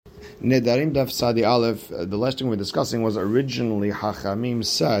Nedarim Daf Sadi Aleph, the last thing we were discussing was originally Hachamim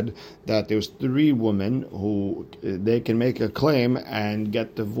said that there was 3 women who they can make a claim and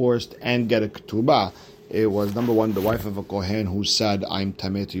get divorced and get a ketubah. It was number 1, the wife of a Kohen who said, I'm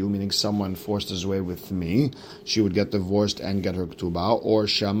tameh to you, meaning someone forced his way with me. She would get divorced and get her ketubah. Or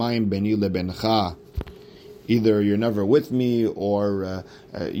Shamayim beni lebencha. Either you're never with me or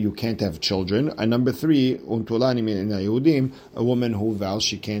you can't have children. And number 3, untulani min Yehudim, a woman who vows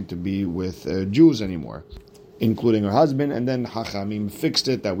she can't be with Jews anymore, including her husband. And then Hachamim fixed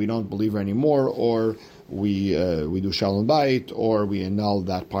it that we don't believe her anymore, or we do shalom bayit, or we annul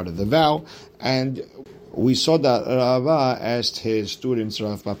that part of the vow. And we saw that Rava asked his students,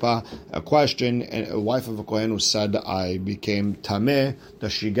 Rav Papa, a question, and a wife of a Kohen who said, I became tameh,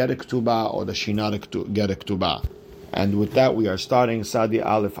 does she get a ketubah or does she not get a ketubah? And with that, we are starting Sadi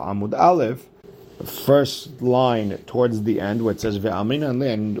Aleph Amud Aleph, first line towards the end, where it says, Ve'amrinan,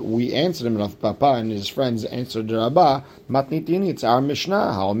 and we answered him, Rav Papa and his friends answered Rabbah, Matnitini, it's our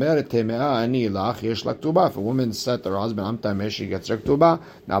Mishnah, Ha'omeret teme'ah ani lach yesh la ketubah. If a woman said to her husband, I'm tameh, she gets her ketubah.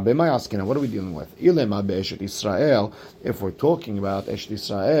 Now, b'may askin, what are we dealing with? Ilema be'eshet Israel, if we're talking about Eshet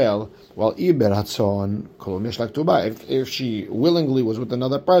Israel, well, iberatzon kolom yesh la ketubah. If she willingly was with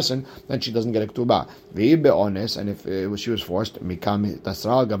another person, then she doesn't get a ketubah. Ve'i be'ones, and if she was forced, mikam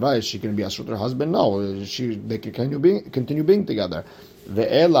tasral gavra, is she can be asut her husband? No, they can continue being together.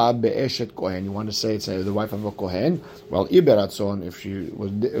 Ve'ela be'eshet kohen. You want to say it's the wife of a kohen? Well, iberatzon, if she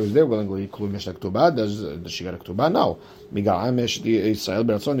was there willingly, klum yesh la ketubah. Does she get a ketubah? No. Miga'am eshet Israel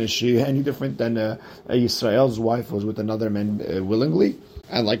beratzon. Is she any different than Israel's wife who was with another man willingly?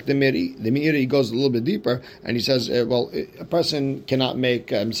 And like the Meiri, he goes a little bit deeper, and he says, well, a person cannot make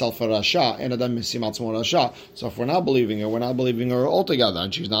himself a rasha, and adam misim atzmo rasha. So if we're not believing her, we're not believing her altogether,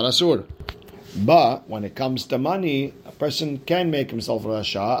 and she's not asur. But when it comes to money, a person can make himself a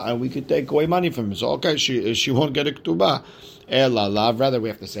rasha, and we could take away money from him. So okay, she won't get a ketubah. Rather, we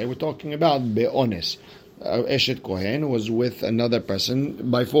have to say we're talking about be'onis. Eshet Kohen was with another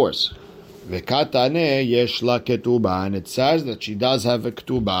person by force. V'katane yesh la ketubah, and it says that she does have a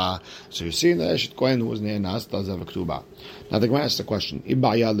ketubah. So you see that Eshet Kohen who was ne'enas does have a ketubah. Now the Gemara asks the question: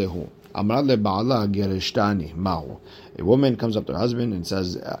 Ibaya lehu amar le'ba'ala gerishtani mahu. A woman comes up to her husband and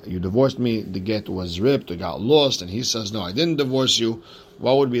says, you divorced me, the get was ripped, it got lost, and he says, no, I didn't divorce you.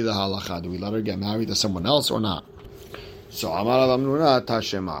 What would be the halacha? Do we let her get married to someone else or not? So, Amar Rav Amnuna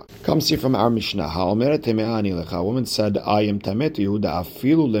Tashema. Come see from our Mishnah. Ha'omeret teme'ani lecha. A woman said, I am tameh to you,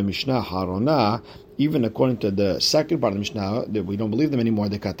 da'afilu le'mishnah harona. Even according to the second part of the Mishnah, that we don't believe them anymore.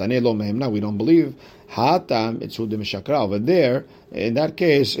 The katane lo mehemna, we don't believe. Ha'atam it's hu de mishakra. Over there, in that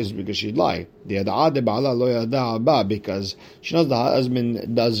case, is because she'd lie. The yada'a de ba'ala lo yada'a ba, because she knows the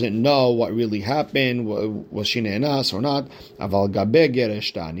husband doesn't know what really happened. Was she ne'enas or not? Aval gabe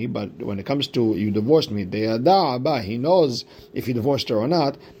gereshtani. But when it comes to you divorced me, the yada'a ba, he knows if he divorced her or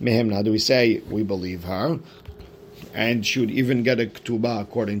not. Mehemna, do we say we believe her? And she would even get a ketubah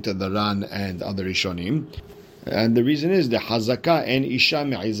according to the Ran and other Rishonim. And the reason is the hazaka and isha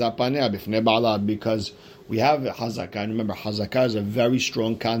me'iza panea bifnei ba'ala, because we have hazaka. And remember, hazaka is a very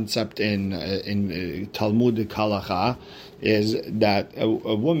strong concept in Talmudic halacha, is that a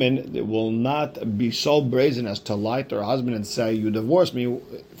woman will not be so brazen as to lie to her husband and say, you divorced me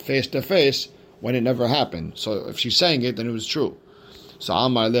face to face, when it never happened. So if she's saying it, then it was true. So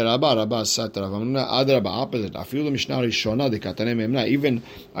Amar le Rabba said to Rav Amnuna, Adraba, opposite. Afilu Mishnah Rishona de Katane Memna. Even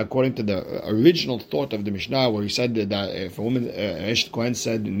according to the original thought of the Mishnah, where he said that if a woman, Eshet Kohen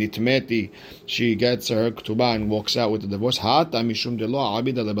said Nitmeti, she gets her ketubah and walks out with the divorce. Ha'ata mishum de lo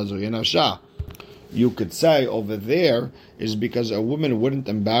abida lebazoyen avsha. You could say over there is because a woman wouldn't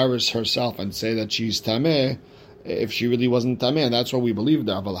embarrass herself and say that she's tameh if she really wasn't tameh, and that's what we believe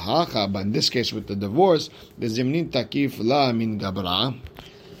there. But in this case with the divorce, the zimnin takif la min gabra.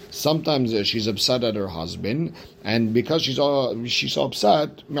 Sometimes she's upset at her husband, and because she's so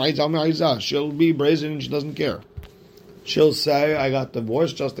upset, she'll be brazen and she doesn't care. She'll say, I got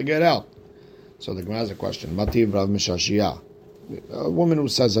divorced just to get out. So the Gemara has a question. Mativ Rav Mishashia. A woman who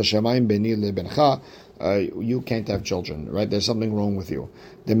says, Hashemayim beni lebencha, you can't have children, right? There's something wrong with you.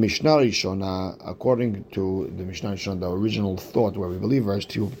 The Mishnah Rishona, according to the Mishnah Rishona, the original thought where we believe her is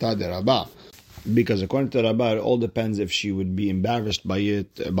Tiyuvta de Rabbah. Because according to Rabbah, it all depends if she would be embarrassed by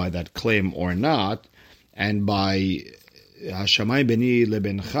it, by that claim or not. And by Hashemayim beni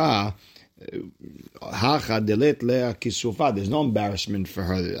lebencha, there's no embarrassment for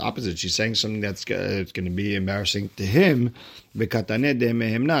her. The opposite, she's saying something that's going to be embarrassing to him.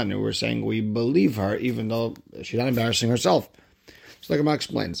 We're saying we believe her even though she's not embarrassing herself. So the Gemara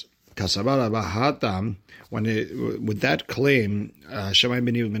explains. Kasabara Bahatam, with that claim, Shammai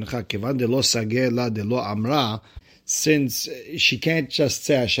beni Bencha, Kivan de lo sagela de lo amra, since she can't just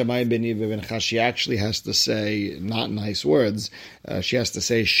say Shammai beni Bencha, she actually has to say not nice words. She has to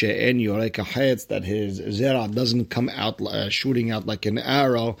say she'en yoreka hetz, that his zera doesn't come out shooting out like an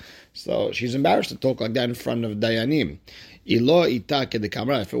arrow. So she's embarrassed to talk like that in front of Dayanim.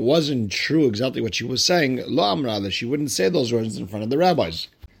 If it wasn't true exactly what she was saying, lo amra, that she wouldn't say those words in front of the rabbis.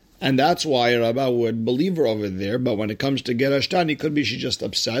 And that's why Rabbah would believe her over there, but when it comes to Gerashtani, could be she's just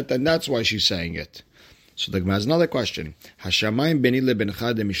upset, and that's why she's saying it. So the Gemara has another question. Hashamayim beni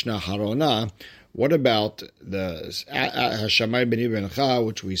lebencha de Mishnah Harona. What about the Hashamayim beni lebencha,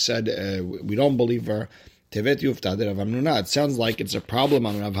 which we said we don't believe her? Tevet yufta de Rav Hamnuna. It sounds like it's a problem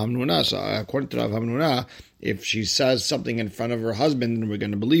on Rav Hamnuna. So according to Rav Hamnuna, if she says something in front of her husband, then we're going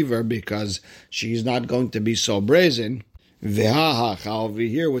to believe her because she's not going to be so brazen. Over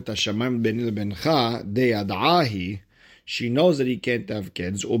here with Hashamayim beni lebencha de yad'ahi, she knows that he can't have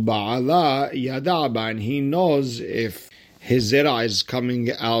kids. Uba'ala yada'ba, and he knows if his zera is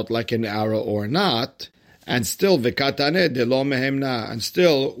coming out like an arrow or not. And still, v'katane de lo mehemna, and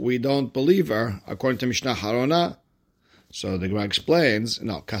still we don't believe her according to Mishnah Harona. So the Gemara explains,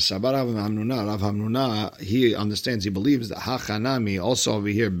 no, Kasabar Rav Hamnuna, he understands, he believes that Hachanami, also over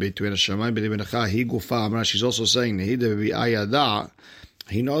here between Hashamayim beni lebencha, he gufa amra, she's also saying Nehida bi'ayada.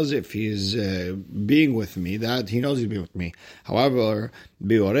 He knows if he's being with me, that he knows he's being with me. However,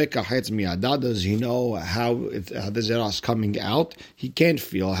 does he know how the zera is coming out? He can't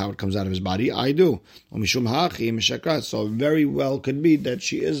feel how it comes out of his body. I do. So very well could be that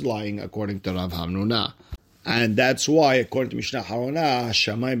she is lying according to Rav Hamnuna. And that's why, according to Mishnah Harona,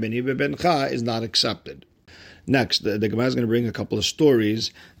 Shammai beni Bencha is not accepted. Next, the Gemara is going to bring a couple of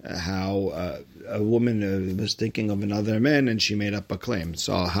stories how a woman was thinking of another man and she made up a claim.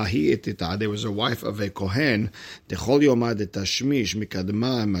 So, Hahi etita, there was a wife of a Kohen, Dechol yoma de tashmish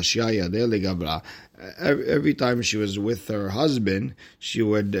mikadma mashya yadeh legabra. Every time she was with her husband, she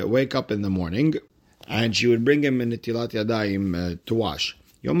would wake up in the morning and she would bring him in netilat yadayim to wash.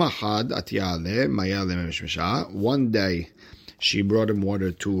 Yom ahad atiyale mayale meshmesha. One day, she brought him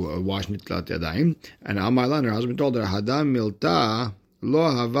water to wash nitlat yadayim, and Amalan, her husband, told her, Hadam milta lo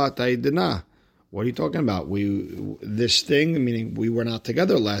havat aidna. What are you talking about? This thing, meaning we were not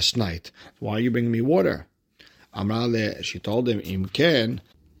together last night. Why are you bringing me water? Amrale, she told him, Imken,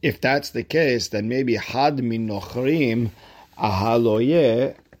 if that's the case, then maybe had min nochrim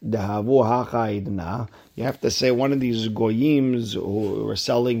ahaloye dehavu hachaidna. You have to say one of these goyims who were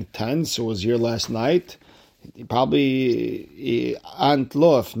selling tents, who was here last night, probably Aunt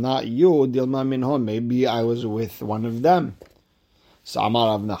Lo, if not you, Dilma Minhon, maybe I was with one of them. So Amar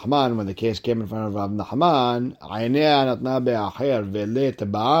Rav Nachman, when the case came in front of Rav Nachman,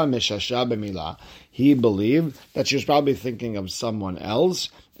 he believed that she was probably thinking of someone else,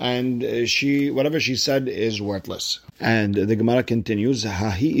 and whatever she said is worthless. And the Gemara continues,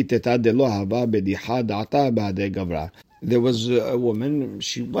 there was a woman,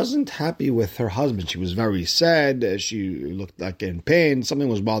 she wasn't happy with her husband. She was very sad. She looked like in pain. Something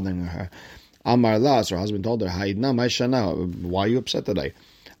was bothering her. Amar la, so her husband told her, Haidna ma'ishana, why are you upset today?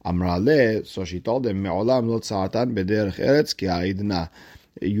 Amar le, so she told him, Me'olam lo tza'atan b'derech eretz ki haidna.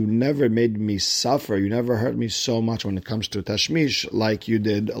 You never made me suffer. You never hurt me so much when it comes to tashmish like you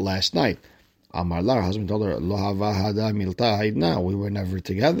did last night. Amar la, her husband told her, Lo hava hada milta haidna. We were never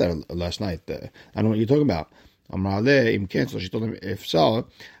together last night. I don't know what you're talking about. So she told him, if so,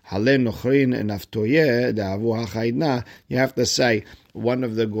 you have to say one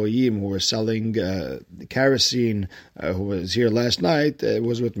of the goyim who were selling kerosene, who was here last night,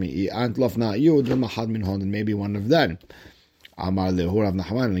 was with me. Not you, and maybe one of them. Amar lehu Rav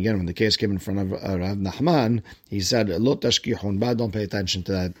Nachman, and again, when the case came in front of Rav Nachman, he said, "Lo tashkihun ba, don't pay attention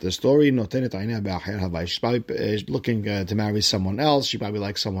to that. The story, notenet ayneh be'acher havai. She's probably looking to marry someone else. She probably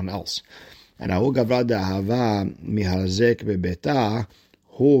likes someone else." And ahu gavra da'ahava miharzek be'beta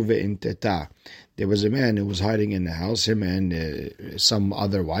hu ve'inteta. There was a man who was hiding in the house, him and some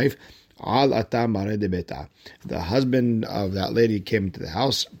other wife. Al ata mare de beta. The husband of that lady came to the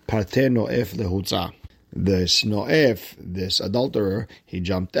house. Parte no'ef lehutza. This no'ef, this adulterer, he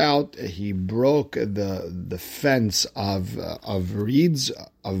jumped out. He broke the fence of reeds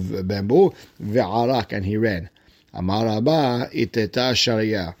of bamboo. Ve'arak, and he ran. Amar Rabba iteta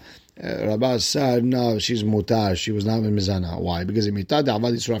sharia. Rabba said, no, she's mutar. She was not in mizana. Why? Because in mitad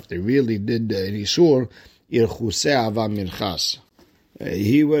avad yisur, they really did an isur irchuse ava mirchas.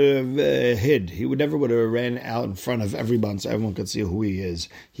 He would have hid. He never would have ran out in front of everyone so everyone could see who he is.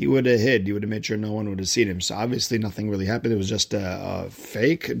 He would have hid. He would have made sure no one would have seen him. So obviously nothing really happened. It was just a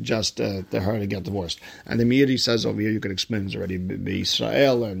fake, just to her to get divorced. And the Meiri says over here, you could explain it's already be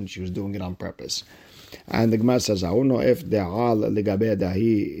Israel, and she was doing it on purpose. And the Gemara says, if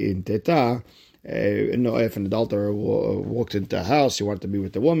if an adulterer walked into a house, he wanted to be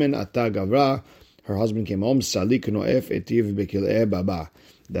with the woman, her husband came home, the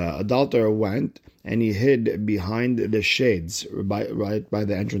adulterer went and he hid behind the shades right by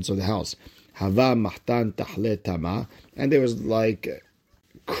the entrance of the house. And there was like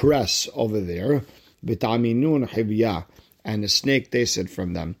cress over there, and a snake tasted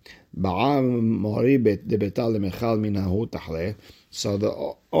from them. So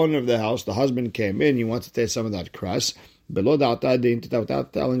the owner of the house, the husband, came in, he wanted to taste some of that cress, without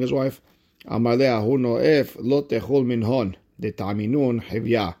telling his wife. All of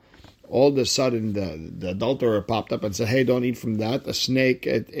a sudden, the adulterer popped up and said, hey, don't eat from that. A snake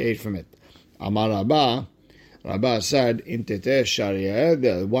ate from it. Amar Rabba said,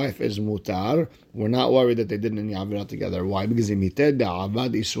 the wife is mutar. We're not worried that they did any avira together. Why? Because if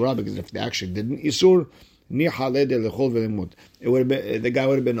they actually didn't isur, the guy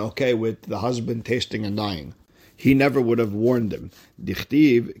would have been okay with the husband tasting and dying. He never would have warned him. The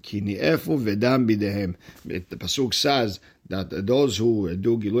pasuk says that those who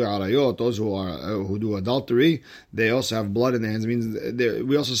do gilui arayot, those who do adultery, they also have blood in their hands. It means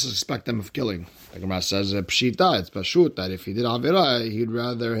we also suspect them of killing. The Gemara says pshita, it's pashut that if he did avira, he'd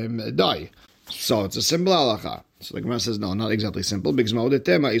rather him die. So it's a simple halacha. So the Gemara says no, not exactly simple, because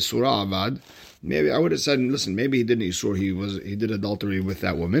ma'odetema isura avad. Maybe I would have said, listen, maybe he didn't isur, he did adultery with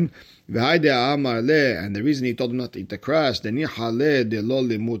that woman. And the reason he told him not to eat the cress, maybe he didn't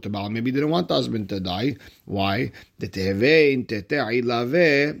want the husband to die. Why?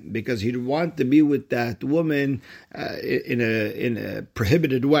 Because he'd want to be with that woman in a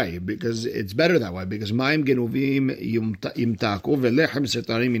prohibited way, because it's better that way.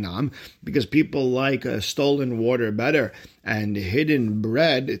 Because people like stolen water better, and hidden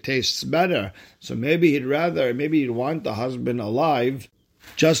bread tastes better. So maybe he'd want the husband alive,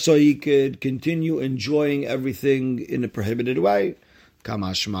 just so he could continue enjoying everything in a prohibited way.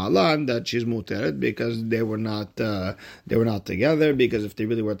 Kamash Ma'alan, that she's muteret because they were not together. Because if they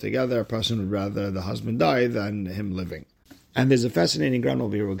really were together, a person would rather the husband die than him living. And there's a fascinating ground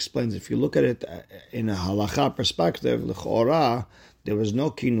over here who explains, if you look at it in a halacha perspective, l'chora, there was no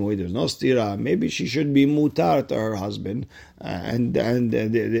kinui, there was no stira. Maybe she should be mutar to her husband, and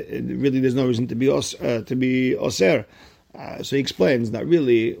really there's no reason to be oser. So he explains that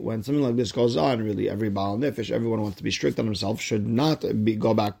really, when something like this goes on, really every Baal Nefesh, everyone wants to be strict on himself, should not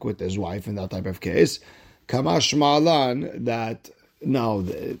go back with his wife in that type of case. Kamash Ma'alan, that now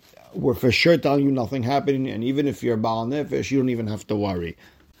we're for sure telling you nothing happening, and even if you're Baal Nefesh, you don't even have to worry.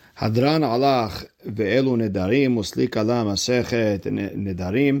 Hadran alach ve'elu nedarim uslik ala masechet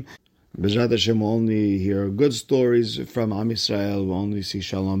nedarim. B'ezrat Hashem, we'll only hear good stories from Am Yisrael. We'll only see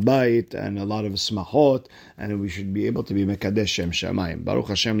Shalom Bayit and a lot of smachot, and we should be able to be Mekadesh Shem Shamayim. Baruch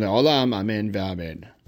Hashem le'olam. Amen ve'amen.